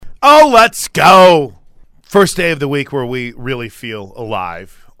Oh, let's go. First day of the week where we really feel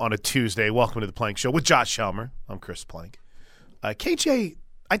alive on a Tuesday. Welcome to the Plank Show with Josh Helmer. I'm Chris Plank. KJ,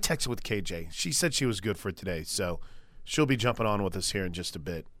 I texted with KJ. She said she was good for today, so she'll be jumping on with us here in just a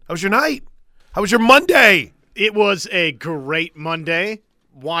bit. How was your night? How was your Monday? It was a great Monday.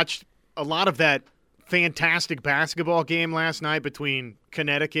 Watched a lot of that fantastic basketball game last night between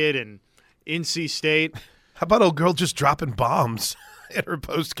Connecticut and NC State. How about old girl just dropping bombs in her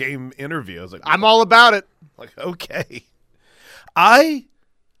post-game interview? I was like, I'm all about it. Like, okay.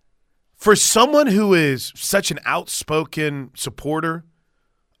 For someone who is such an outspoken supporter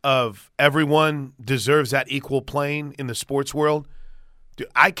of everyone deserves that equal playing in the sports world, dude,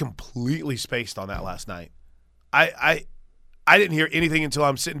 I completely spaced on that last night. I didn't hear anything until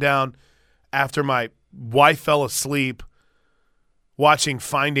I'm sitting down after my wife fell asleep watching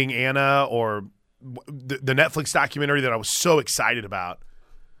Finding Anna or the Netflix documentary that I was so excited about.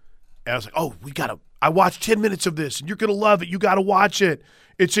 And I was like, oh, I watched 10 minutes of this, and you're going to love it. You got to watch it.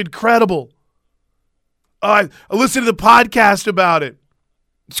 It's incredible. I listened to the podcast about it.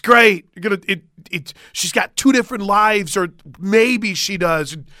 It's great. She's got two different lives, or maybe she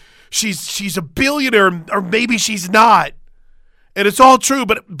does. She's a billionaire, or maybe she's not. And it's all true,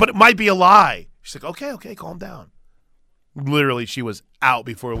 but it might be a lie. She's like, okay, calm down. Literally, she was out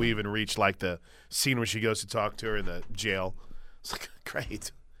before we even reached like the scene where she goes to talk to her in the jail. It's like,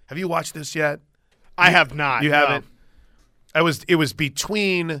 great. Have you watched this yet? I have not. You haven't? It was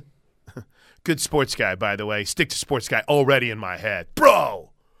between good sports guy, by the way. Stick to sports guy already in my head. Bro,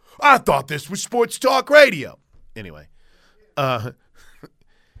 I thought this was sports talk radio. Anyway, that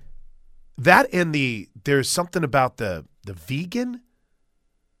and there's something about the vegan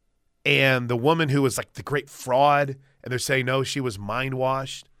and the woman who was like the great fraud, and they're saying no, she was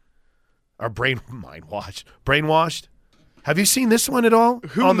brainwashed. Have you seen this one at all?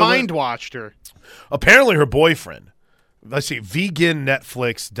 Who mind-washed her? Apparently her boyfriend. Let's see, vegan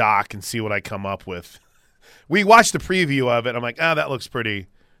Netflix doc and see what I come up with. We watched the preview of it. I'm like, that looks pretty.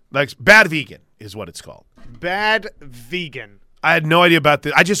 Like, Bad Vegan is what it's called. Bad Vegan. I had no idea about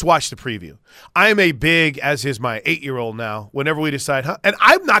this. I just watched the preview. I am a big, as is my 8-year-old now, whenever we decide, and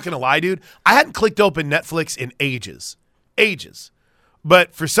I'm not going to lie, dude, I hadn't clicked open Netflix in ages.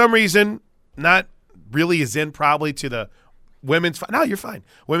 But for some reason, not really is in probably to the women's. No, you're fine.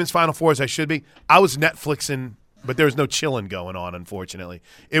 Women's Final Four as I should be. I was Netflixing, but there was no chilling going on, unfortunately.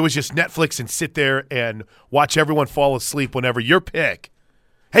 It was just Netflix and sit there and watch everyone fall asleep whenever your pick.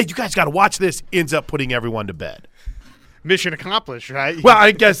 Hey, you guys got to watch this. Ends up putting everyone to bed. Mission accomplished, right? Well,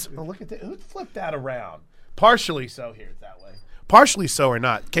 I guess. Oh, look at that. Who flipped that around? Partially so here that way. Partially so or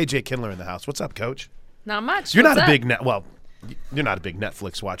not. KJ Kindler in the house. What's up, Coach? Not much. You're What's not a up? big you're not a big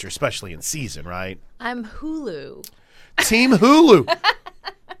Netflix watcher, especially in season, right? I'm Hulu. Team Hulu.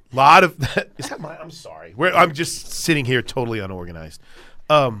 Lot of is that my? I'm sorry. I'm just sitting here totally unorganized.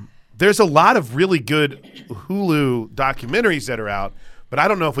 There's a lot of really good Hulu documentaries that are out, but I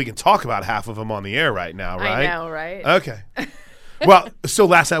don't know if we can talk about half of them on the air right now, right? I know, right? Okay. Well, so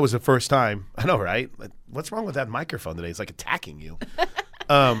last night was the first time. I know, right? What's wrong with that microphone today? It's like attacking you.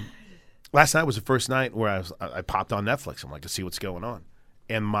 Last night was the first night where I popped on Netflix. I'm like, to see what's going on.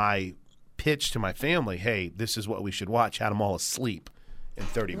 And my pitch to my family, hey, this is what we should watch, had them all asleep in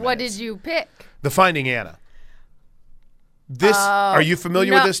 30 minutes. What did you pick? The Finding Anna. Are you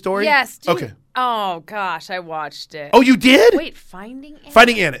familiar with this story? Yes. Okay. Oh, gosh, I watched it. Oh, you did? Wait, Finding Anna?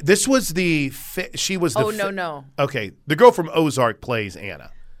 Finding Anna. This was she was the. Oh, no. Okay. The girl from Ozark plays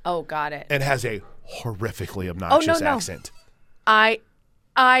Anna. Oh, got it. And has a horrifically obnoxious accent.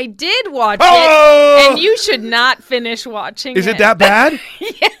 I did watch Oh! it, and you should not finish watching it. Is it that bad?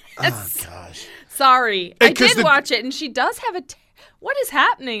 Yes. Oh, gosh. Sorry. I did watch it, and she does have what is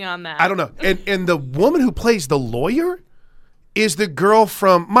happening on that? I don't know. And the woman who plays the lawyer is the girl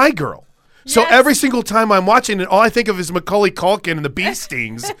from My Girl. So every single time I'm watching it, all I think of is Macaulay Culkin and the bee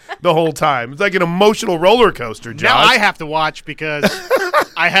stings the whole time. It's like an emotional roller coaster, Josh. Now I have to watch because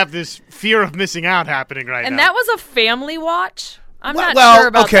I have this fear of missing out happening right now. And that was a family watch? I'm not sure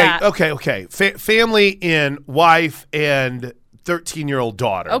about that. Okay. Family and wife and 13-year-old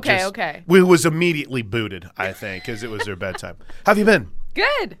daughter. Okay. Who was immediately booted, I think, because it was their bedtime. How have you been?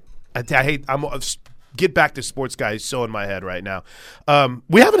 Good. I hate. Get back to sports guys so in my head right now.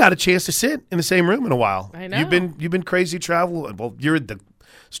 We haven't had a chance to sit in the same room in a while. I know. You've been crazy traveling. Well, you're at the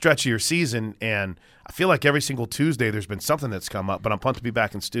stretch of your season, and I feel like every single Tuesday there's been something that's come up. But I'm pumped to be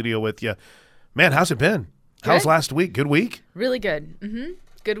back in studio with you. Man, how's it been? How's last week? Good week? Really good. Mm-hmm.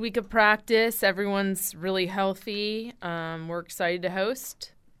 Good week of practice. Everyone's really healthy. We're excited to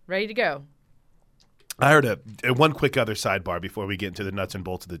host. Ready to go. I heard one quick other sidebar before we get into the nuts and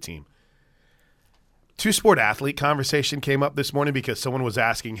bolts of the team. Two-sport athlete conversation came up this morning because someone was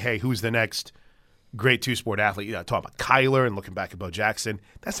asking, hey, who's the next great two-sport athlete? Talking about Kyler and looking back at Bo Jackson.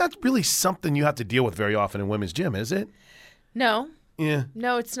 That's not really something you have to deal with very often in women's gym, is it? No. Yeah.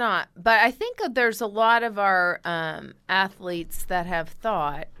 No, it's not. But I think there's a lot of our athletes that have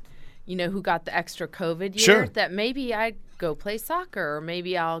thought, who got the extra COVID year, that maybe I'd go play soccer or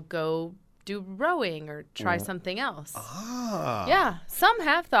maybe I'll go do rowing or try something else. Ah. Yeah, some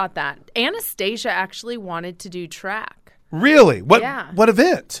have thought that. Anastasia actually wanted to do track. Really? What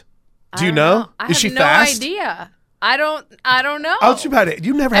event? Do you know? Is she fast? I have no idea. I don't know. Oh, too bad.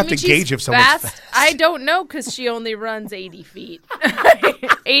 You never have to gauge if someone's fast. I don't know because she only runs 80 feet.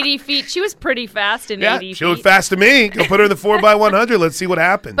 80 feet. She was pretty fast in 80 feet. She looked fast to me. Go put her in the 4x100. Let's see what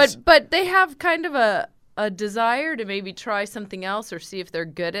happens. But they have kind of a desire to maybe try something else or see if they're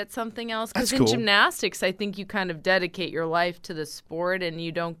good at something else. Because in gymnastics, I think you kind of dedicate your life to the sport and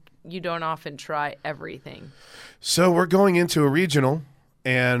you don't often try everything. So we're going into a regional,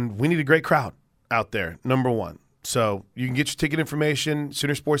 and we need a great crowd out there, number one. So you can get your ticket information,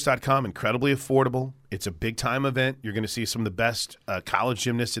 Soonersports.com, incredibly affordable. It's a big-time event. You're going to see some of the best college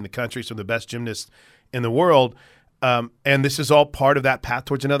gymnasts in the country, some of the best gymnasts in the world. And this is all part of that path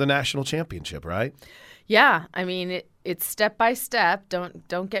towards another national championship, right? Yeah. I mean, it's step by step.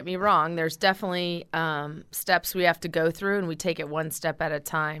 Don't get me wrong. There's definitely steps we have to go through, and we take it one step at a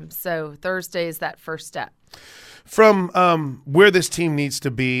time. So Thursday is that first step. From where this team needs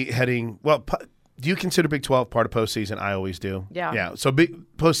to be heading, do you consider Big 12 part of postseason? I always do. Yeah. So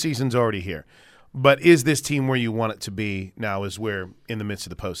postseason's already here. But is this team where you want it to be now as we're in the midst of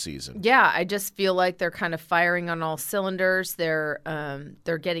the postseason? Yeah, I just feel like they're kind of firing on all cylinders. They're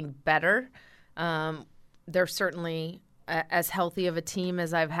getting better. They're certainly as healthy of a team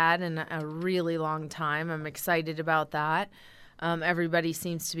as I've had in a really long time. I'm excited about that. Everybody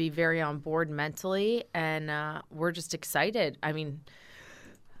seems to be very on board mentally, and we're just excited. I mean,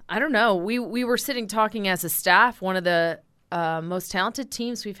 I don't know. We were sitting talking as a staff, one of the most talented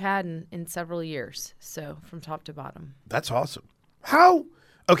teams we've had in several years. So from top to bottom. That's awesome.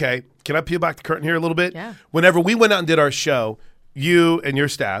 Okay, can I peel back the curtain here a little bit? Yeah. Whenever we went out and did our show, you and your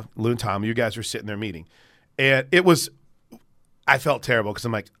staff, Lou and Tom, you guys were sitting there meeting. And I felt terrible because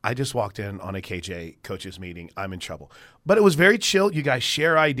I'm like, I just walked in on a KJ coaches meeting. I'm in trouble. But it was very chill. You guys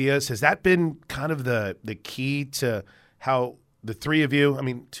share ideas. Has that been kind of the key to how the three of you, I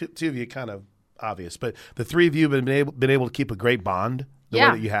mean, two of you kind of obvious, but the three of you have been able to keep a great bond the way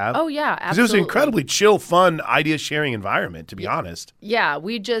that you have? Oh, yeah, absolutely. Because it was an incredibly chill, fun, idea-sharing environment, to be honest. Yeah,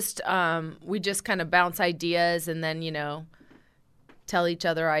 we just kind of bounce ideas and then, tell each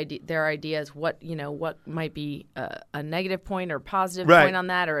other their ideas, what might be a negative point or positive point on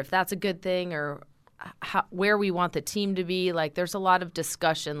that, or if that's a good thing, or where we want the team to be. Like, there's a lot of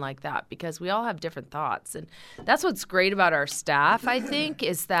discussion like that because we all have different thoughts. And that's what's great about our staff, I think,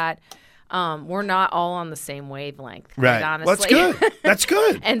 is that we're not all on the same wavelength. Right. Honestly. Well, that's good. That's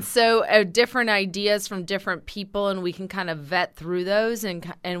good. And so different ideas from different people, and we can kind of vet through those,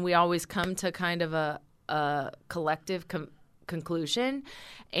 and we always come to kind of a collective conclusion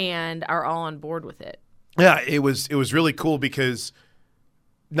and are all on board with it. Yeah, it was really cool because,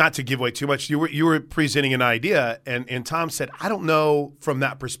 not to give away too much, you were presenting an idea, and Tom said, I don't know from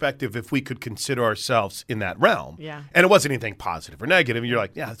that perspective if we could consider ourselves in that realm. Yeah. And it wasn't anything positive or negative. And you're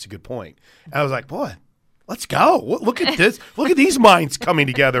like, yeah, that's a good point. And I was like, boy, let's go. Look at this. Look at these minds coming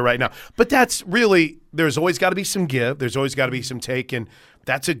together right now. But that's really, there's always got to be some give. There's always got to be some take. And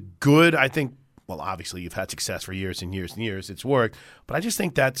that's a good, I think, well, obviously you've had success for years and years and years. It's worked. But I just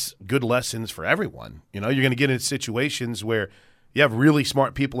think that's good lessons for everyone. You're going to get into situations where you have really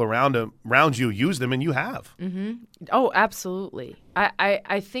smart people around you, use them, and you have. Mm-hmm. Oh, absolutely.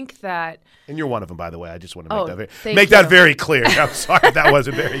 I think that. And you're one of them, by the way. I just want to make that very clear. I'm sorry if that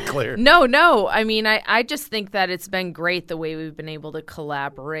wasn't very clear. No. I mean, I just think that it's been great the way we've been able to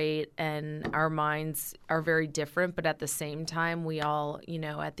collaborate, and our minds are very different, but at the same time, we all,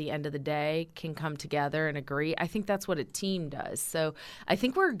 at the end of the day, can come together and agree. I think that's what a team does. So I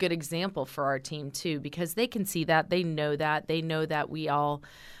think we're a good example for our team, too, because they can see that. They know that we all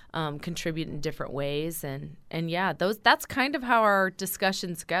contribute in different ways, and yeah, that's kind of how our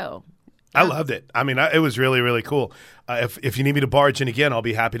discussions go. I loved it. I mean, it was really, really cool. If you need me to barge in again, I'll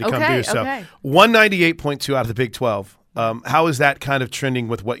be happy to come do so. Okay. 198.2 out of the Big 12. How is that kind of trending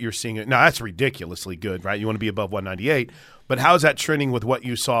with what you're seeing? Now, that's ridiculously good, right? You want to be above 198. But how is that trending with what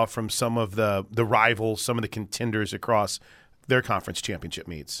you saw from some of the rivals, some of the contenders across their conference championship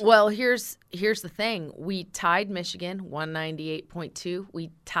meets. Well, here's the thing. We tied Michigan 198.2.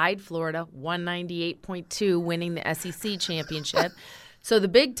 We tied Florida 198.2, winning the SEC championship. So the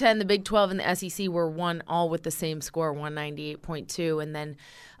Big Ten, the Big 12, and the SEC were won all with the same score, 198.2. And then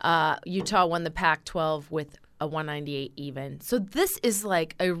Utah won the Pac-12 with a 198 even. So this is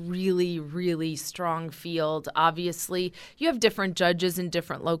like a really, really strong field. Obviously, you have different judges in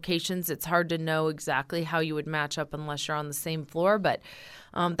different locations. It's hard to know exactly how you would match up unless you're on the same floor. But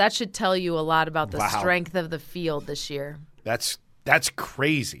that should tell you a lot about the strength of the field this year. That's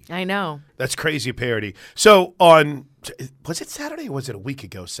crazy. I know. That's crazy parity. So was it Saturday or was it a week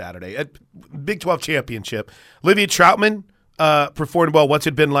ago Saturday? At Big 12 Championship, Olivia Troutman performed well. What's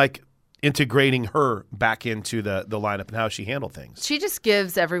it been like integrating her back into the lineup and how she handled things? She just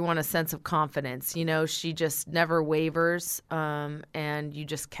gives everyone a sense of confidence. You know, she just never wavers, and you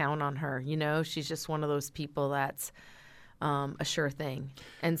just count on her. You know, she's just one of those people that's a sure thing.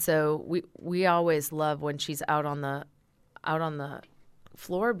 And so we always love when she's out on the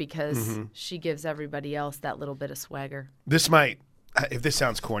floor because she gives everybody else that little bit of swagger. This might, if this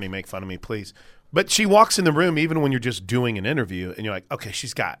sounds corny, make fun of me, please. But she walks in the room even when you're just doing an interview and you're like, okay,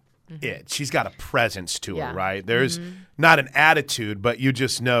 she's got it. She's got a presence to her, right? There's not an attitude, but you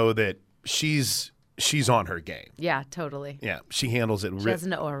just know that she's on her game. Yeah, totally. Yeah, she handles it. She has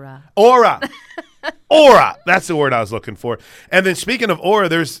an aura. Aura. Aura. That's the word I was looking for. And then speaking of aura,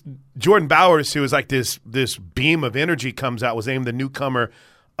 there's Jordan Bowers, who is like this beam of energy comes out, was named the newcomer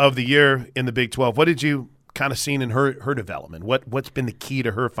of the year in the Big 12. What did you kind of seen in her development? What's been the key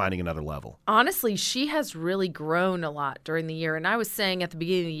to her finding another level? Honestly, she has really grown a lot during the year. And I was saying at the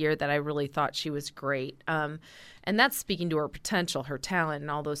beginning of the year that I really thought she was great. And that's speaking to her potential, her talent, and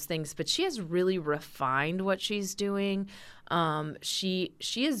all those things. But she has really refined what she's doing. She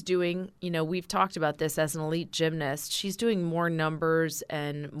is doing, you know, we've talked about this as an elite gymnast. She's doing more numbers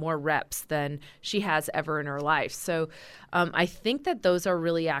and more reps than she has ever in her life. So I think that those are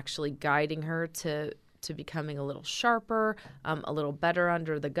really actually guiding her to becoming a little sharper, a little better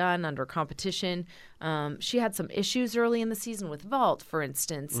under the gun, under competition. She had some issues early in the season with vault, for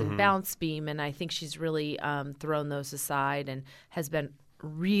instance, and bounce beam, and I think she's really thrown those aside and has been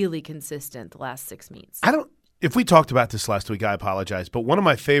really consistent the last 6 meets. If we talked about this last week, I apologize, but one of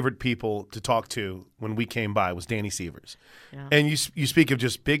my favorite people to talk to when we came by was Danny Sievers. Yeah. And you speak of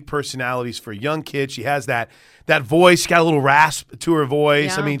just big personalities for a young kid. She has that voice, got a little rasp to her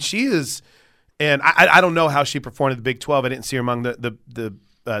voice. Yeah. I mean, she is – and I don't know how she performed at the Big 12. I didn't see her among the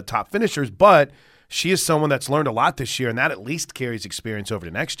top finishers, but she is someone that's learned a lot this year, and that at least carries experience over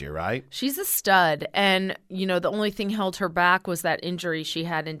to next year, right? She's a stud, and, you know, the only thing held her back was that injury she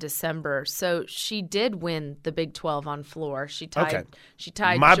had in December. So she did win the Big 12 on floor. She tied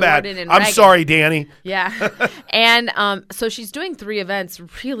My Jordan bad. and I'm Reagan. sorry, Danny. Yeah. And so she's doing 3 events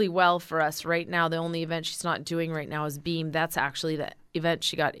really well for us right now. The only event she's not doing right now is beam. That's actually the event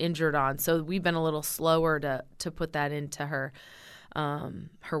she got injured on. So we've been a little slower to put that into her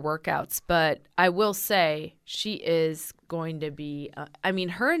workouts. But I will say she is going to be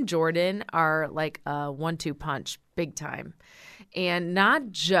her and Jordan are like a 1-2 punch big time. And not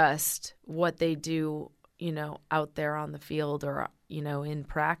just what they do, you know, out there on the field or, you know, in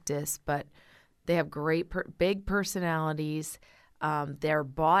practice, but they have great big personalities. They're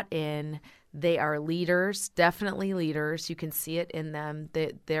bought in. They are leaders, definitely leaders. You can see it in them.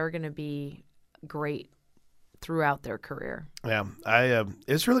 They're going to be great throughout their career. Yeah,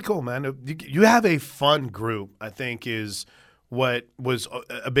 it's really cool, man. You have a fun group, I think, is what was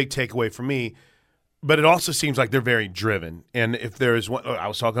a big takeaway for me. But it also seems like they're very driven. And if there's one, I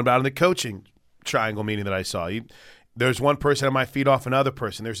was talking about in the coaching triangle meeting that I saw, there's one person that might feed off another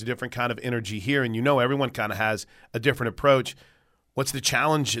person. There's a different kind of energy here, and you know everyone kind of has a different approach. What's the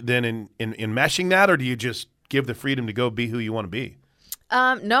challenge then in meshing that, or do you just give the freedom to go be who you want to be?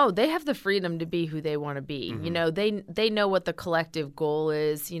 No, they have the freedom to be who they want to be. You know, they know what the collective goal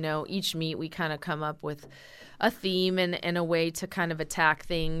is. You know, each meet we kind of come up with a theme and a way to kind of attack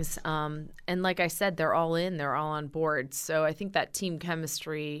things. And like I said, they're all in, they're all on board. So I think that team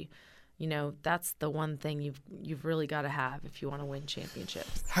chemistry, you know, that's the one thing you've really got to have if you want to win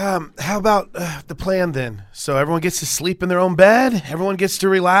championships. How about the plan then? So everyone gets to sleep in their own bed? Everyone gets to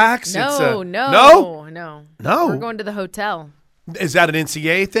relax? No. We're We're going to the hotel. Is that an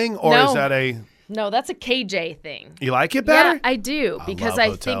NCAA thing or is that a No, that's a KJ thing. You like it better? Yeah, I do. Because I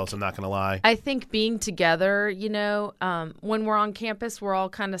love hotels, I'm not going to lie. I think being together, when we're on campus, we're all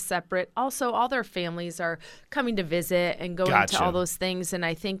kind of separate. Also, all their families are coming to visit and going to all those things. And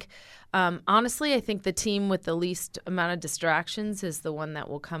I think, honestly, I think the team with the least amount of distractions is the one that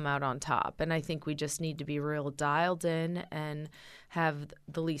will come out on top. And I think we just need to be real dialed in and have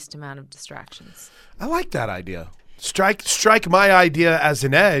the least amount of distractions. I like that idea. Strike my idea as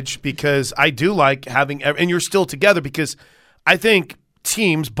an edge, because I do like having – and you're still together, because I think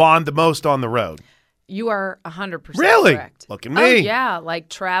teams bond the most on the road. You are 100% really? Correct. Look at me. Oh, yeah. Like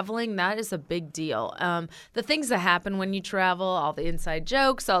traveling, that is a big deal. The things that happen when you travel, all the inside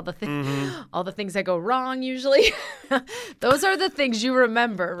jokes, all the things that go wrong usually, those are the things you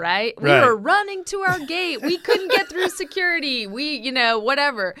remember, right? We were running to our gate. We couldn't get through security.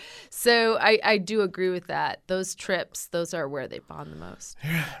 Whatever. So I do agree with that. Those trips, those are where they bond the most.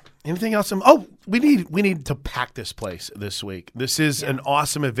 Anything else? We need to pack this place this week. This is an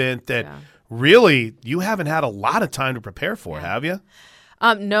awesome event that really you haven't had a lot of time to prepare for, have you?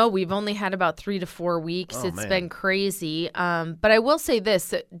 No, we've only had about 3 to 4 weeks. It's been crazy. But I will say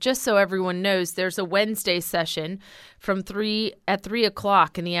this, just so everyone knows, there's a Wednesday session at 3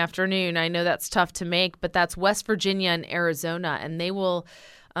 o'clock in the afternoon. I know that's tough to make, but that's West Virginia and Arizona, and they will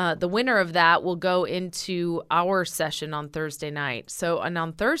the winner of that will go into our session on Thursday night. And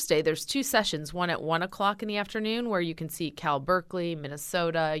on Thursday, there's 2 sessions, one at 1 o'clock in the afternoon where you can see Cal Berkeley,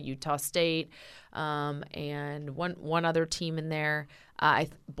 Minnesota, Utah State, and one other team in there,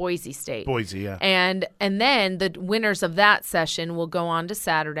 Boise State. Boise, yeah. And then the winners of that session will go on to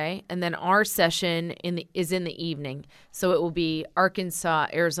Saturday, and then our session is in the evening. So it will be Arkansas,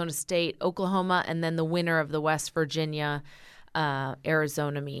 Arizona State, Oklahoma, and then the winner of the West Virginia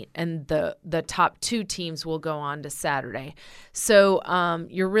Arizona meet, and the top 2 teams will go on to Saturday. So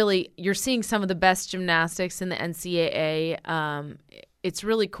you're seeing some of the best gymnastics in the NCAA. It's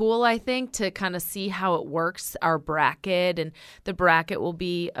really cool, I think, to kind of see how it works, our bracket, and the bracket will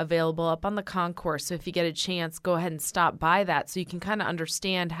be available up on the concourse. So if you get a chance, go ahead and stop by that so you can kind of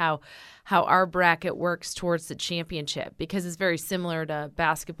understand how our bracket works towards the championship, because it's very similar to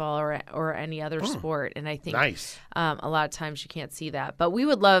basketball or any other sport. And I think a lot of times you can't see that. But we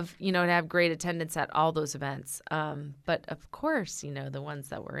would love, to have great attendance at all those events. But of course, the ones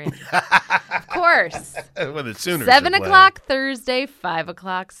that we're in. Of course. Well, the Sooners 7 o'clock Thursday, 5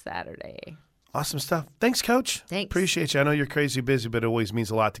 o'clock Saturday. Awesome stuff. Thanks, Coach. Thanks. Appreciate you. I know you're crazy busy, but it always means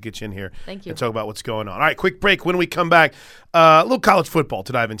a lot to get you in here. Thank you. And talk about what's going on. All right, quick break. When we come back, a little college football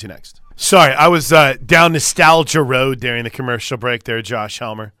to dive into next. Sorry, I was down nostalgia road during the commercial break there, Josh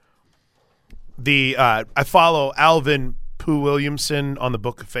Helmer. I follow Alvin Pooh Williamson on the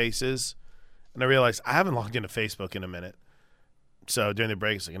Book of Faces, and I realized I haven't logged into Facebook in a minute. So during the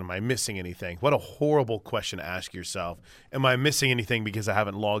break, it's like, am I missing anything? What a horrible question to ask yourself. Am I missing anything because I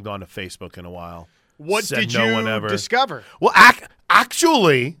haven't logged on to Facebook in a while? What did you discover? Well,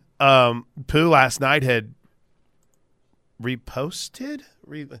 actually, Pooh last night had reposted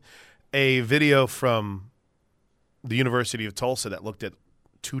a video from the University of Tulsa that looked at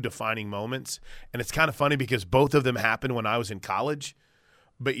 2 defining moments. And it's kind of funny because both of them happened when I was in college.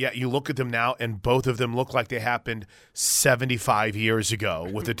 But yet you look at them now, and both of them look like they happened 75 years ago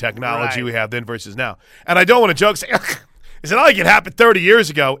with the technology we have then versus now. And I don't want to joke, say, is it not like it happened 30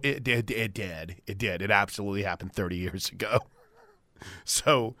 years ago? It did. It did. It absolutely happened 30 years ago.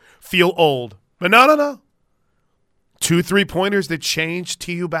 So feel old. But no. 2 3-pointers that changed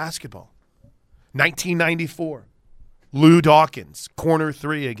TU basketball. 1994. Lou Dawkins, corner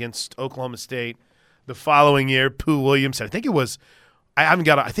 3 against Oklahoma State. The following year, Pooh Williamson. I think it was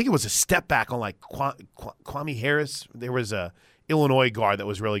a step back on like Kwame Harris. There was a Illinois guard that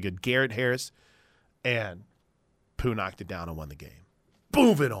was really good, Garrett Harris, and Pooh knocked it down and won the game.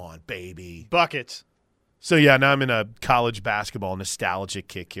 Moving on, baby. Buckets. So yeah, now I'm in a college basketball nostalgic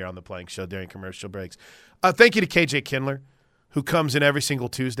kick here on the Plank Show during commercial breaks. Thank you to KJ Kindler, who comes in every single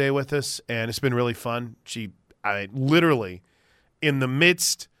Tuesday with us, and it's been really fun. I literally, in the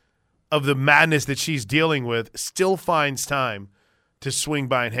midst of the madness that she's dealing with, still finds time to swing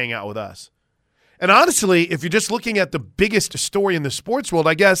by and hang out with us. And honestly, if you're just looking at the biggest story in the sports world,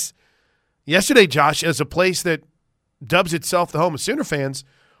 I guess yesterday, Josh, as a place that dubs itself the home of Sooner fans,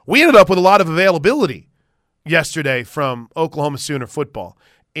 we ended up with a lot of availability yesterday from Oklahoma Sooner football.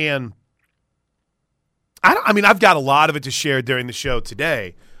 And I've got a lot of it to share during the show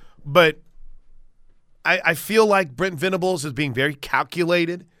today, but I feel like Brent Venables is being very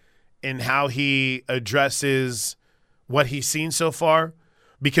calculated in how he addresses what he's seen so far,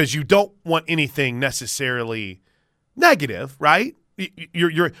 because you don't want anything necessarily negative, right?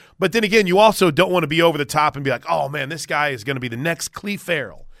 But then again, you also don't want to be over the top and be like, oh man, this guy is going to be the next Cleve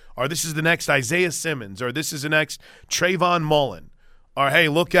Farrell, or this is the next Isaiah Simmons, or this is the next Trayvon Mullen, or hey,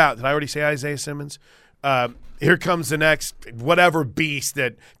 look out! Did I already say Isaiah Simmons? Here comes the next whatever beast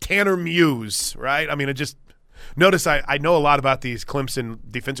that Tanner Muse, right? I mean, notice I know a lot about these Clemson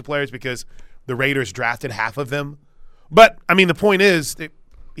defensive players because the Raiders drafted half of them. But, I mean, the point is that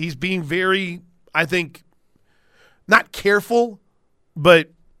he's being very, I think, not careful,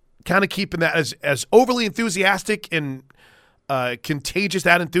 but kind of keeping that as overly enthusiastic and contagious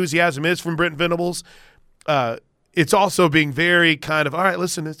that enthusiasm is from Brent Venables. It's also being very kind of, all right,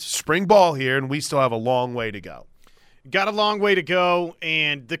 listen, it's spring ball here, and we still have a long way to go. Got a long way to go,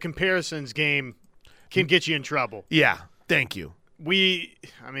 and the comparisons game can get you in trouble. Yeah, thank you.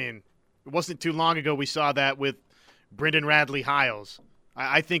 It wasn't too long ago we saw that with Brendan Radley-Hiles.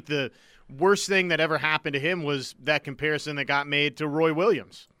 I think the worst thing that ever happened to him was that comparison that got made to Roy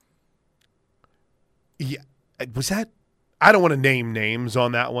Williams. Yeah, was that – I don't want to name names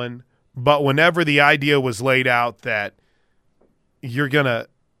on that one, but whenever the idea was laid out that you're gonna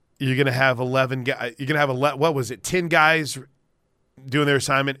have 11 guys, you're gonna have what was it, 10 guys doing their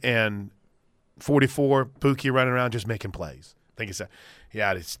assignment and 44 Pookie running around just making plays. I think it's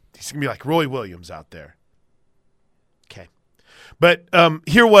he's gonna be like Roy Williams out there. Okay, but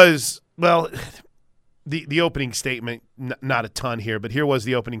here was the opening statement. Not a ton here, but here was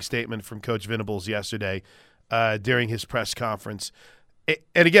the opening statement from Coach Venables yesterday during his press conference,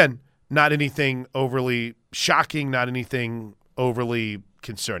 and again, not anything overly shocking, not anything overly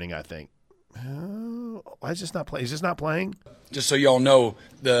concerning. I think. Why is this not playing? Is this not playing? Just so y'all know,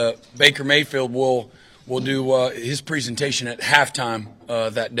 the Baker Mayfield will do his presentation at halftime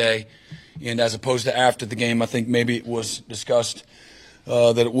that day, and as opposed to after the game. I think maybe it was discussed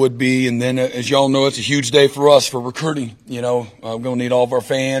that it would be. And then, as y'all know, it's a huge day for us for recruiting. We're going to need all of our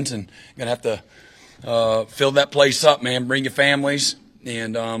fans, and going to have to fill that place up, man. Bring your families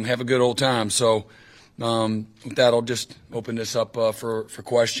and have a good old time. So with that, I'll just open this up for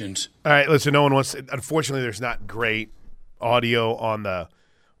questions. All right, listen, no one wants – unfortunately, there's not great audio on the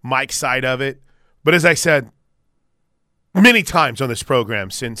mic side of it. But as I said many times on this program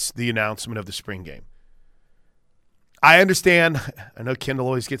since the announcement of the spring game, I understand – I know Kendall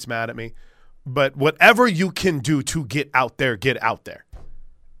always gets mad at me, but whatever you can do to get out there, get out there.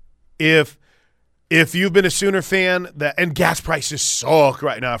 If you've been a Sooner fan, and gas prices suck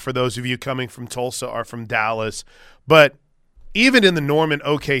right now for those of you coming from Tulsa or from Dallas, but even in the Norman,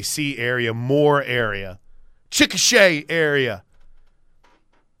 OKC area, Moore area, Chickasha area,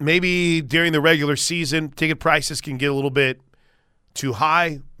 maybe during the regular season, ticket prices can get a little bit too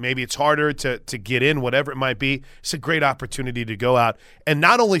high. Maybe it's harder to get in, whatever it might be. It's a great opportunity to go out and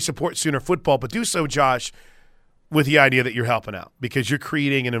not only support Sooner football, but do so, Josh, with the idea that you're helping out because you're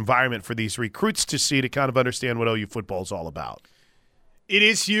creating an environment for these recruits to see, to kind of understand what OU football is all about. It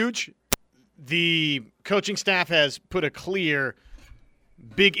is huge. The coaching staff has put a clear,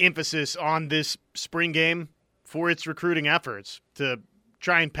 big emphasis on this spring game for its recruiting efforts to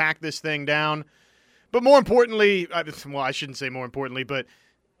try and pack this thing down. But more importantly, I shouldn't say more importantly, but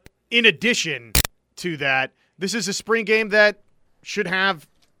in addition to that, this is a spring game that should have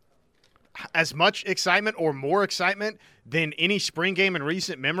as much excitement or more excitement than any spring game in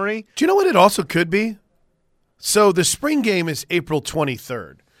recent memory. Do you know what it also could be? So the spring game is April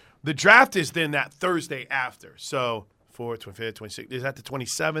 23rd. The draft is then that Thursday after. So 4th, 25th, 26th. Is that the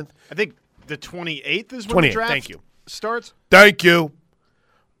 27th? I think the 28th is when the draft starts. Thank you.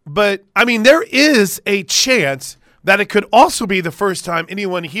 But, I mean, there is a chance that it could also be the first time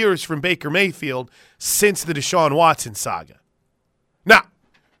anyone hears from Baker Mayfield since the Deshaun Watson saga. Now,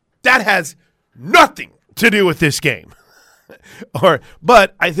 that has nothing to do with this game.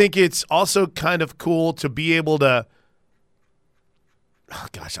 But I think it's also kind of cool to be able to – oh,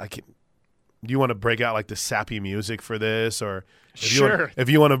 gosh, do you want to break out like the sappy music for this? Or if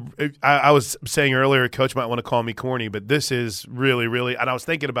you want to – I was saying earlier, Coach might want to call me corny, but this is really, really – and I was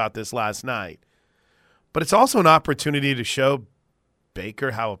thinking about this last night. But it's also an opportunity to show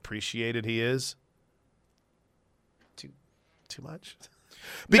Baker how appreciated he is. Too much?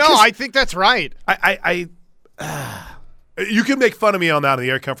 Because no, I think that's right. You can make fun of me on that on the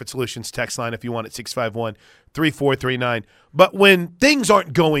Air Comfort Solutions text line if you want at 651-3439. But when things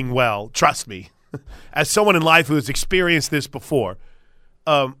aren't going well, trust me, as someone in life who has experienced this before,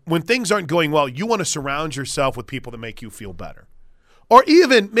 when things aren't going well, you want to surround yourself with people that make you feel better. Or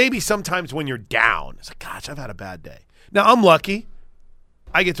even maybe sometimes when you're down. It's like, gosh, I've had a bad day. Now, I'm lucky.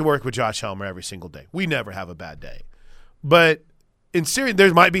 I get to work with Josh Helmer every single day. We never have a bad day. But in serious,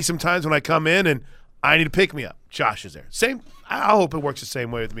 there might be some times when I come in and I need to pick me up. Josh is there. Same. I hope it works the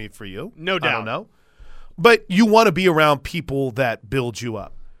same way with me for you. No doubt. I don't know. But you want to be around people that build you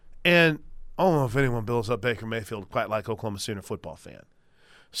up. And I don't know if anyone builds up Baker Mayfield quite like Oklahoma Sooner football fan.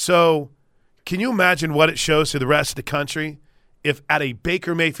 So can you imagine what it shows to the rest of the country if at a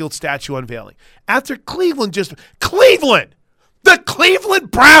Baker Mayfield statue unveiling, after the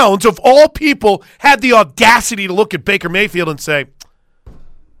Cleveland Browns of all people had the audacity to look at Baker Mayfield and say,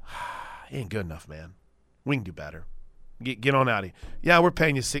 he ain't good enough, man. We can do better. Get on out of here. Yeah, we're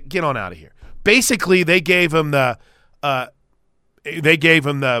paying you sick. Get on out of here. Basically, they gave him the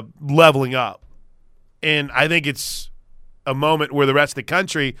leveling up. And I think it's a moment where the rest of the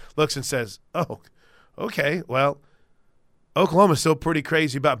country looks and says, oh, okay, well, Oklahoma's still pretty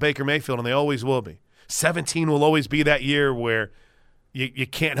crazy about Baker Mayfield, and they always will be. 17 will always be that year where you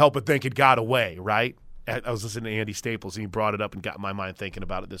can't help but think it got away, right? I was listening to Andy Staples, and he brought it up and got my mind thinking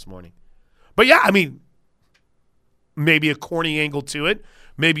about it this morning. But, yeah, I mean, maybe a corny angle to it.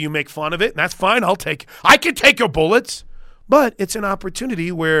 Maybe you make fun of it, and that's fine. I can take your bullets. But it's an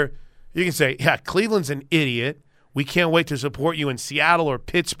opportunity where you can say, yeah, Cleveland's an idiot. We can't wait to support you in Seattle or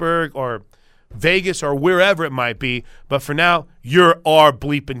Pittsburgh or Vegas or wherever it might be. But for now, you're our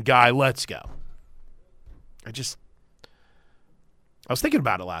bleeping guy. Let's go. I was thinking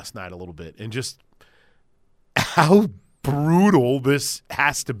about it last night a little bit and just how brutal this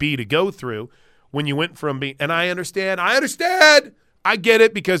has to be to go through when you went from being – and I understand. I get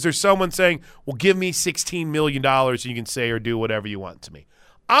it because there's someone saying, well, give me $16 million and you can say or do whatever you want to me.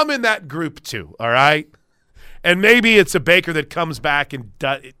 I'm in that group too, all right? And maybe it's a Baker that comes back and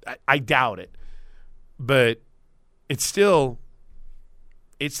I doubt it. But it's still –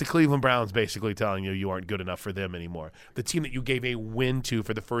 it's the Cleveland Browns basically telling you aren't good enough for them anymore. The team that you gave a win to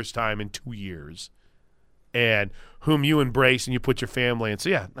for the first time in 2 years and whom you embrace and you put your family in. So,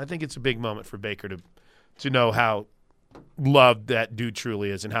 yeah, I think it's a big moment for Baker to know how loved that dude truly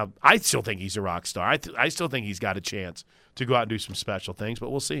is and how I still think he's a rock star. I still think he's got a chance to go out and do some special things,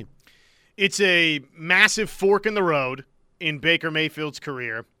 but we'll see. It's a massive fork in the road in Baker Mayfield's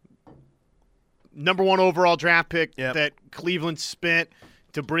career. Number 1 overall draft pick that Cleveland spent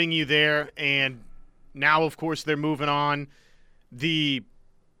to bring you there, and now, of course, they're moving on. The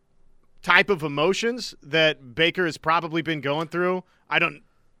type of emotions that Baker has probably been going through, I don't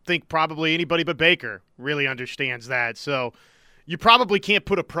think probably anybody but Baker really understands that. So you probably can't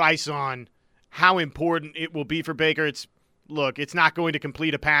put a price on how important it will be for Baker. It's not going to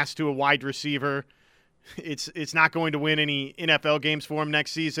complete a pass to a wide receiver. It's not going to win any NFL games for him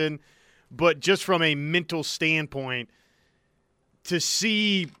next season. But just from a mental standpoint, to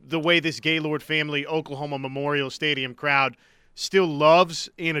see the way this Gaylord family Oklahoma Memorial Stadium crowd still loves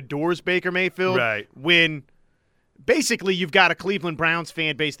and adores Baker Mayfield, right, when basically you've got a Cleveland Browns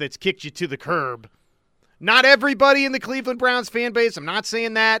fan base that's kicked you to the curb. Not everybody in the Cleveland Browns fan base, I'm not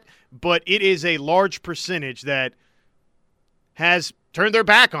saying that, but it is a large percentage that has turned their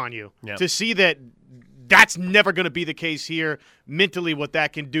back on you. Yep. To see that that's never going to be the case here, mentally what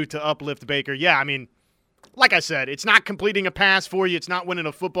that can do to uplift Baker. Yeah, I mean, like I said, it's not completing a pass for you. It's not winning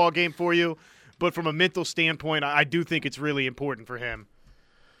a football game for you. But from a mental standpoint, I do think it's really important for him.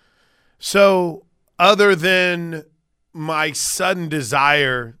 So other than my sudden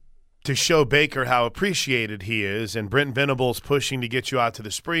desire to show Baker how appreciated he is and Brent Venables pushing to get you out to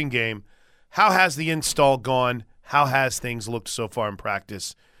the spring game, how has the install gone? How has things looked so far in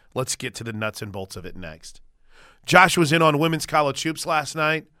practice? Let's get to the nuts and bolts of it next. Josh was in on women's college hoops last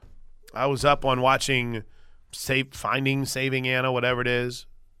night. I was up on watching Saving Anna, whatever it is.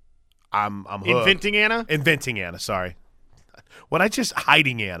 I'm hooked. Inventing Anna, sorry. When I just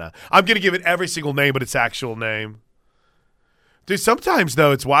hiding Anna. I'm going to give it every single name but its actual name. Dude, sometimes,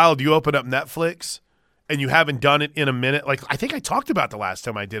 though, it's wild. You open up Netflix and you haven't done it in a minute. Like, I think I talked about the last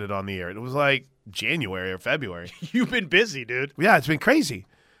time I did it on the air. It was like January or February. You've been busy, dude. Yeah, it's been crazy.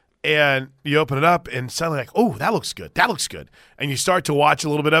 And you open it up and suddenly like, oh, that looks good. That looks good. And you start to watch a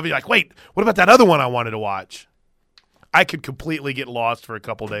little bit of it. You're like, wait, what about that other one I wanted to watch? I could completely get lost for a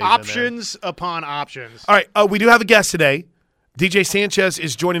couple days. Options upon options. All right, we do have a guest today. DJ Sanchez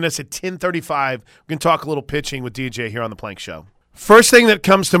is joining us at 10:35. We're going to talk a little pitching with DJ here on The Plank Show. First thing that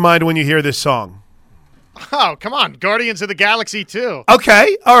comes to mind when you hear this song. Oh, come on. Guardians of the Galaxy 2.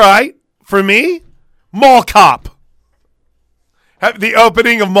 Okay, all right. For me, Mall Cop. The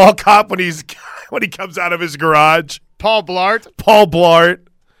opening of Mall Cop when he comes out of his garage. Paul Blart.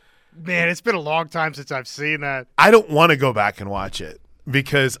 Man, it's been a long time since I've seen that. I don't want to go back and watch it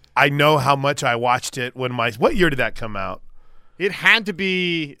because I know how much I watched it when what year did that come out? It had to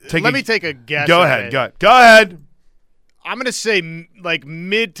be. Let me take a guess. Go ahead. I'm going to say like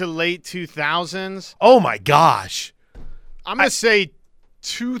mid to late 2000s. Oh, my gosh. I'm going to say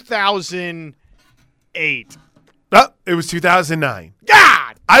 2008. Oh, it was 2009.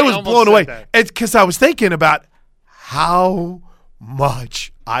 God! I was blown away. That. It's because I was thinking about how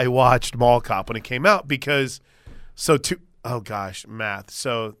much I watched Mall Cop when it came out because math.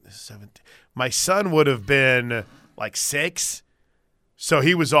 So 17. My son would have been like 6, so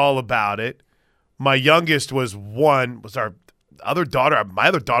he was all about it. My youngest was 1, was our other daughter. My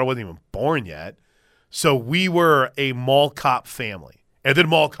other daughter wasn't even born yet. So we were a Mall Cop family. And then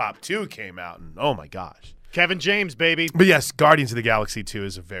Mall Cop 2 came out, and oh my gosh. Kevin James, baby. But yes, Guardians of the Galaxy 2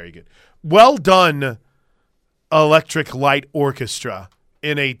 is a very good. Well done, Electric Light Orchestra,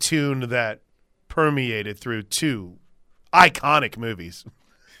 in a tune that permeated through 2 iconic movies.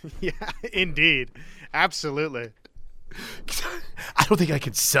 Yeah, indeed. Absolutely. I don't think I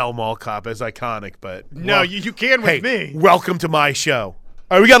can sell Mall Cop as iconic, but no, you can with me. Welcome to my show.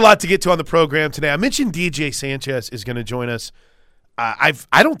 All right, we got a lot to get to on the program today. I mentioned DJ Sanchez is going to join us. I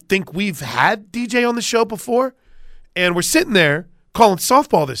don't think we've had DJ on the show before, and we're sitting there calling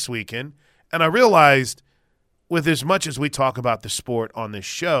softball this weekend, and I realized with as much as we talk about the sport on this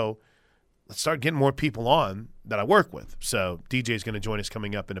show, let's start getting more people on that I work with. So DJ is going to join us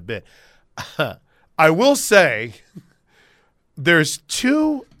coming up in a bit. I will say there's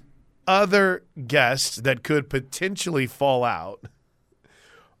 2 other guests that could potentially fall out,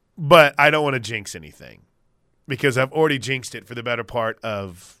 but I don't want to jinx anything because I've already jinxed it for the better part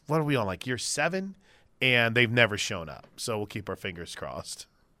of, what are we on, like year 7? And they've never shown up. So we'll keep our fingers crossed.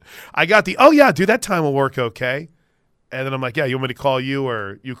 I got that time will work okay. And then I'm like, yeah, you want me to call you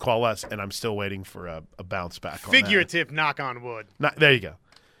or you call us? And I'm still waiting for a bounce back on that. Figurative knock on wood. There you go.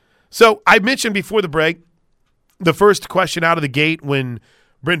 So I mentioned before the break, the first question out of the gate when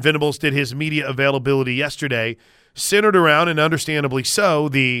Brent Venables did his media availability yesterday centered around, and understandably so,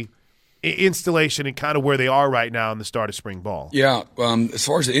 the installation and kind of where they are right now in the start of spring ball. Yeah, as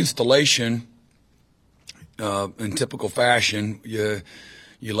far as the installation, in typical fashion, you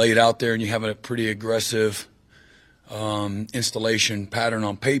lay it out there and you have a pretty aggressive installation pattern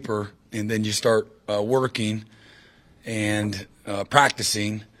on paper, and then you start working and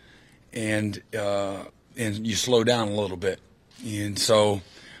practicing, and you slow down a little bit. And so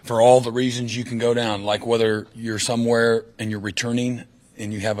for all the reasons you can go down, like whether you're somewhere and you're returning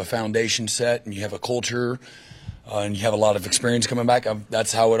and you have a foundation set and you have a culture and you have a lot of experience coming back,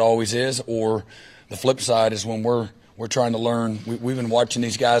 that's how it always is. Or the flip side is when we're trying to learn. We've been watching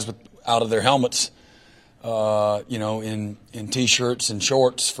these guys out of their helmets, in T-shirts and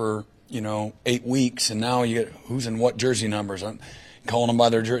shorts for 8 weeks, and now you get who's in what jersey numbers. I'm calling them by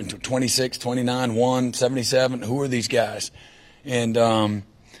their jersey, 26, 29, 1, 77. Who are these guys? And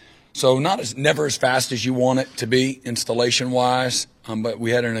so never as fast as you want it to be installation-wise, but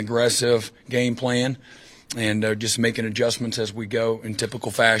we had an aggressive game plan and just making adjustments as we go in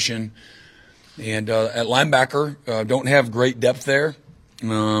typical fashion. And at linebacker, don't have great depth there.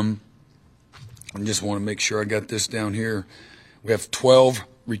 I just want to make sure I got this down here. We have 12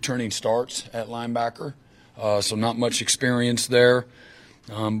 returning starts at linebacker, so not much experience there.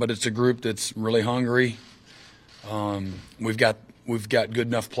 But it's a group that's really hungry. We've got good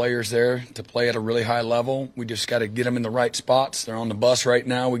enough players there to play at a really high level. We just got to get them in the right spots. They're on the bus right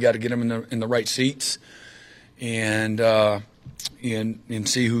now. We got to get them in the right seats, and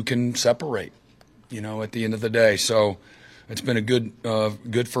see who can separate. At the end of the day. So it's been a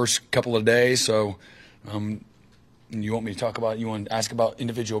good first couple of days. So you want me to talk about? You want to ask about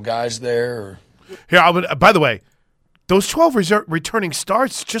individual guys there? Or? Here, by the way, those 12 returning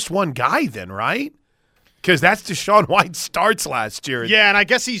starts, just one guy then, right? Because that's Deshaun White starts last year. Yeah, and I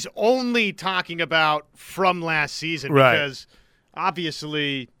guess he's only talking about from last season, right? Because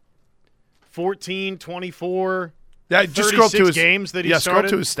obviously 14, 24, yeah, just scroll to his games that he started. Scroll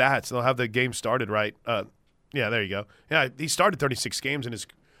to his stats. They'll have the game started right. Yeah, there you go. Yeah, he started 36 games in his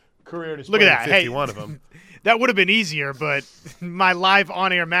career. And look at that. 51 of them. That would have been easier, but my live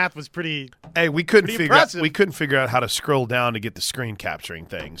on-air math was pretty. Hey, we couldn't figure out how to scroll down to get the screen capturing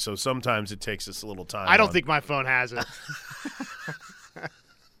thing. So sometimes it takes us a little time. I don't think my phone has it.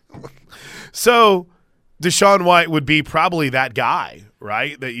 So Deshaun White would be probably that guy,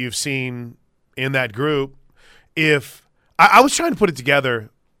 right, that you've seen in that group. If I was trying to put it together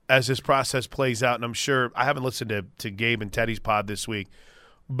as this process plays out, and I'm sure I haven't listened to Gabe and Teddy's pod this week,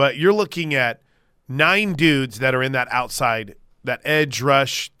 but you're looking at 9 dudes that are in that outside, that edge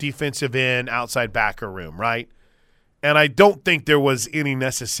rush, defensive end, outside backer room, right? And I don't think there was any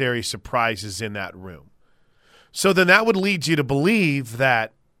necessary surprises in that room. So then that would lead you to believe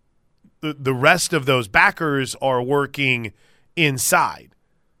that the rest of those backers are working inside.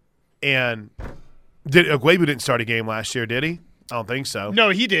 And Ugwebu didn't start a game last year, did he? I don't think so. No,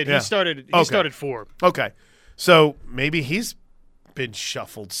 he did. Yeah. He started 4. Okay. So maybe he's been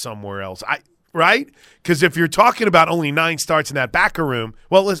shuffled somewhere else. Right? Because if you're talking about only 9 starts in that backer room,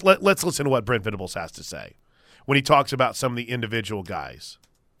 well, let's listen to what Brent Venables has to say when he talks about some of the individual guys.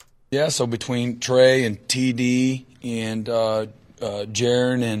 Yeah, so between Trey and TD and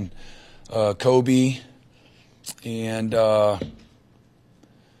Jaron and Kobe and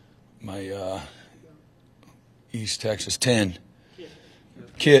my East Texas 10.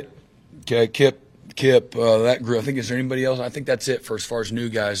 Kip, that group. I think, is there anybody else? I think that's it for as far as new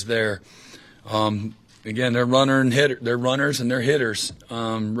guys there. Again, they're runners and they're hitters.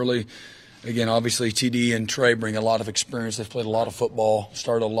 Really, again, obviously TD and Trey bring a lot of experience. They've played a lot of football,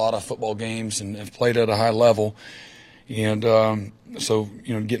 started a lot of football games, and have played at a high level. And so,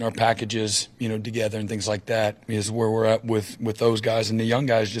 getting our packages, together and things like that is where we're at with those guys. And the young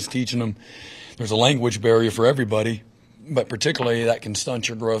guys, just teaching them. There's a language barrier for everybody, but particularly that can stunt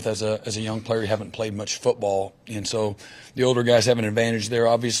your growth as a young player. You haven't played much football. And so the older guys have an advantage there,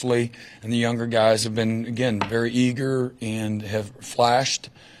 obviously, and the younger guys have been, again, very eager and have flashed,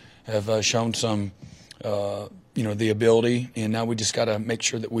 have shown some, the ability. And now we just got to make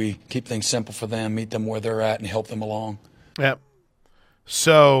sure that we keep things simple for them, meet them where they're at, and help them along. Yep.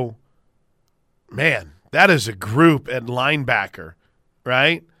 So, man, that is a group at linebacker,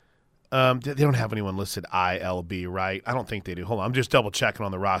 right? They don't have anyone listed ILB, right? I don't think they do. Hold on. I'm just double-checking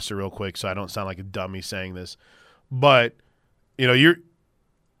on the roster real quick so I don't sound like a dummy saying this. But, you're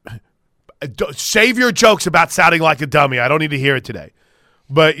 – save your jokes about sounding like a dummy. I don't need to hear it today.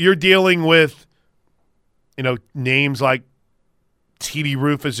 But you're dealing with, names like T.D.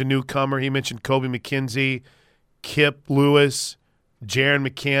 Roof as a newcomer. He mentioned Kobe McKenzie, Kip Lewis, Jaron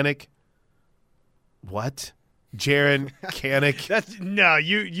Mechanic. What? Jaron Canick.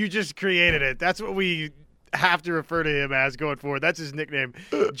 You just created it. That's what we have to refer to him as going forward. That's his nickname,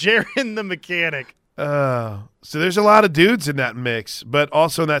 Jaron the Mechanic. So there's a lot of dudes in that mix, but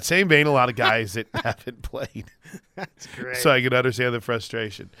also in that same vein, a lot of guys that haven't played. That's great. So I can understand the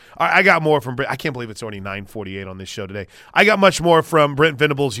frustration. All right, I got more from Brent. I can't believe it's already 9:48 on this show today. I got much more from Brent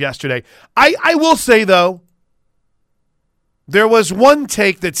Venables yesterday. I will say, though, there was one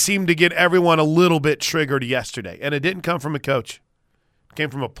take that seemed to get everyone a little bit triggered yesterday, and it didn't come from a coach. It came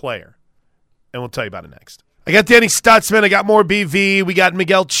from a player, and we'll tell you about it next. I got Danny Stutzman. I got more BV. We got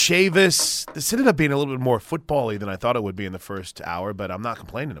Miguel Chavis. This ended up being a little bit more football-y than I thought it would be in the first hour, but I'm not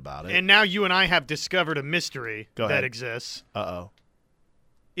complaining about it. And now you and I have discovered a mystery that exists. Uh-oh.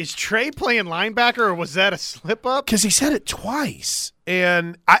 Is Trey playing linebacker, or was that a slip-up? Because he said it twice.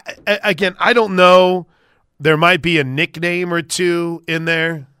 And, I don't know. There might be a nickname or two in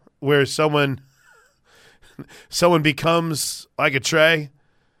there where someone becomes like a Trey.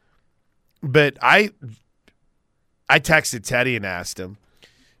 But I texted Teddy and asked him.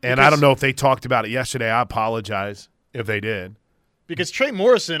 And I don't know if they talked about it yesterday. I apologize if they did. Because Trey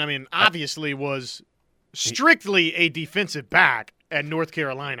Morrison, obviously was strictly a defensive back at North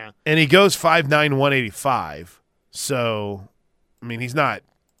Carolina. And he goes 5'9", 185. So, he's not.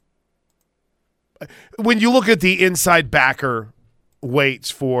 When you look at the inside backer weights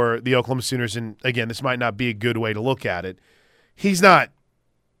for the Oklahoma Sooners, and again, this might not be a good way to look at it, he's not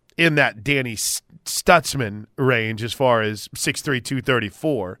in that Danny Stutzman range as far as 6'3",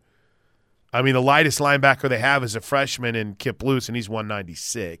 234. The lightest linebacker they have is a freshman in Kip Lewis, and he's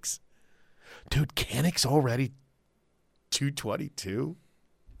 196. Dude, Canick's already 222.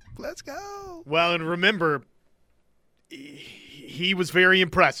 Let's go. Well, and remember, he was very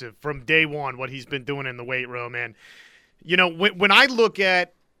impressive from day one, what he's been doing in the weight room. And, when I look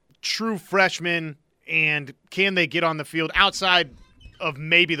at true freshmen and can they get on the field outside of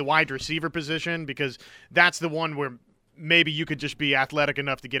maybe the wide receiver position, because that's the one where maybe you could just be athletic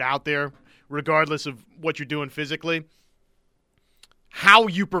enough to get out there regardless of what you're doing physically. How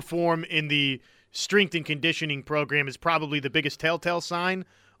you perform in the strength and conditioning program is probably the biggest telltale sign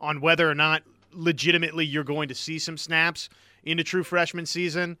on whether or not legitimately you're going to see some snaps in the true freshman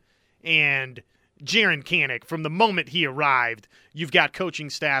season. And Jaron Canick, from the moment he arrived, you've got coaching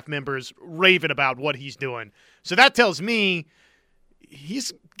staff members raving about what he's doing. So that tells me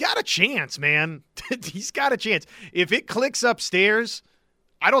he's got a chance, man. He's got a chance. If it clicks upstairs,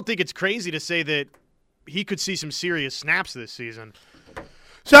 I don't think it's crazy to say that he could see some serious snaps this season.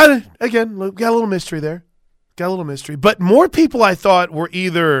 So, again, got a little mystery there. But more people I thought were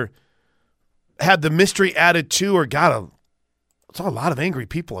either had the mystery added to or saw a lot of angry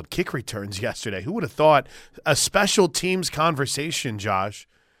people at kick returns yesterday. Who would have thought a special teams conversation, Josh,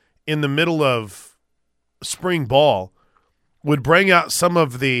 in the middle of spring ball would bring out some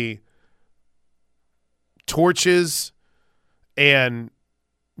of the torches and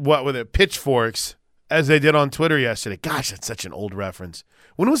pitchforks as they did on Twitter yesterday. Gosh, that's such an old reference.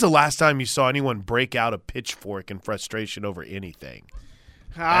 When was the last time you saw anyone break out a pitchfork in frustration over anything?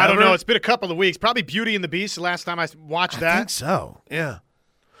 I don't know. It's been a couple of weeks. Probably Beauty and the Beast the last time I watched that. I think so, yeah.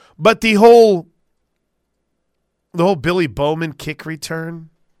 But the whole Billy Bowman kick return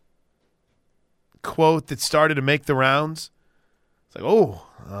quote that started to make the rounds, it's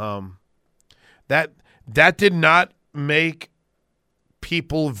like, that did not make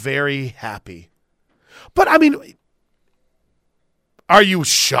people very happy. But, I mean, are you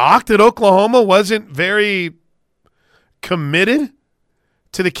shocked that Oklahoma wasn't very committed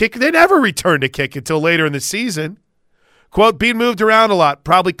to the kick? They never returned a kick until later in the season. Quote, being moved around a lot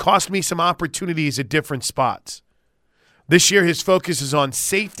probably cost me some opportunities at different spots. This year his focus is on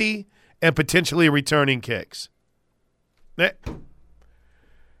safety and potentially returning kicks.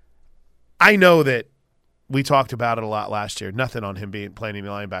 I know that we talked about it a lot last year. Nothing on him playing any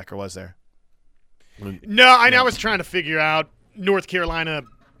linebacker, was there? No, I was trying to figure out North Carolina,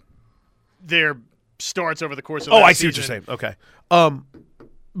 their starts over the course of I see season. What you're saying. Okay.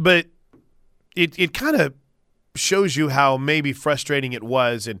 But it kind of shows you how maybe frustrating it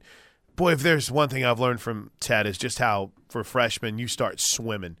was. And, boy, if there's one thing I've learned from Ted is just how, for freshmen, you start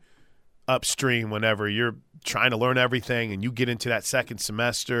swimming upstream whenever you're trying to learn everything and you get into that second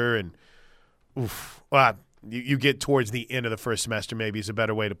semester and, you get towards the end of the first semester maybe is a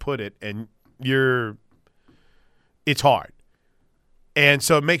better way to put it, and it's hard. And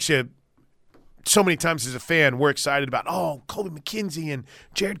so it makes you – so many times as a fan, we're excited about, Colby McKenzie and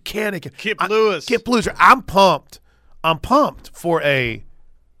Jared Kanik. And Kip Lewis. I'm pumped. I'm pumped for a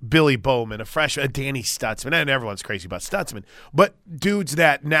Billy Bowman, a freshman, a Danny Stutzman, and everyone's crazy about Stutzman. But dudes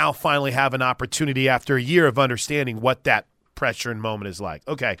that now finally have an opportunity after a year of understanding what that pressure and moment is like.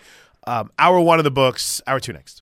 Okay, hour one of the books, hour two next.